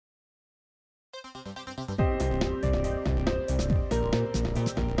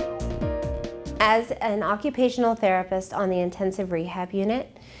As an occupational therapist on the intensive rehab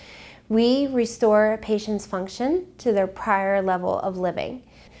unit, we restore a patient's function to their prior level of living.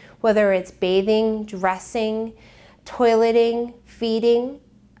 Whether it's bathing, dressing, toileting, feeding.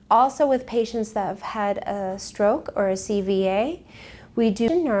 Also with patients that have had a stroke or a CVA, we do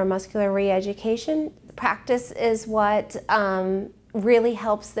neuromuscular re-education. Practice is what really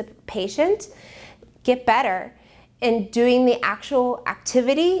helps the patient get better. And doing the actual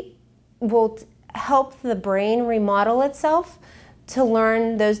activity will help the brain remodel itself to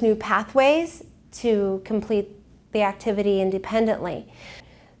learn those new pathways to complete the activity independently.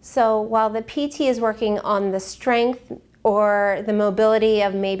 So while the PT is working on the strength or the mobility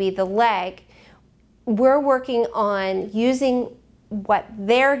of maybe the leg, we're working on using what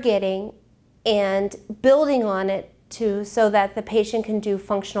they're getting and building on it so that the patient can do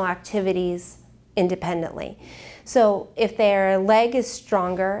functional activities independently. So if their leg is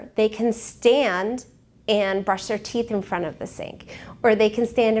stronger, they can stand and brush their teeth in front of the sink, or they can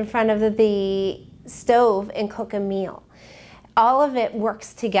stand in front of the stove and cook a meal. All of it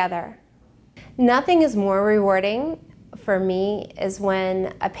works together. Nothing is more rewarding for me is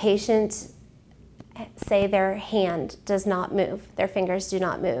when a patient, say their hand does not move, their fingers do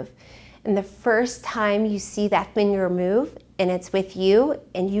not move. And the first time you see that finger move and it's with you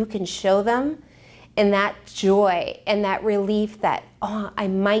and you can show them, and that joy and that relief that, oh, I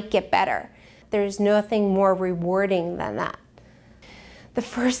might get better. There's nothing more rewarding than that. The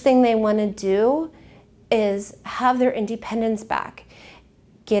first thing they want to do is have their independence back.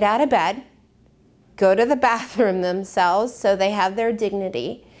 Get out of bed, go to the bathroom themselves so they have their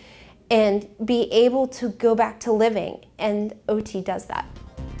dignity, and be able to go back to living. And OT does that.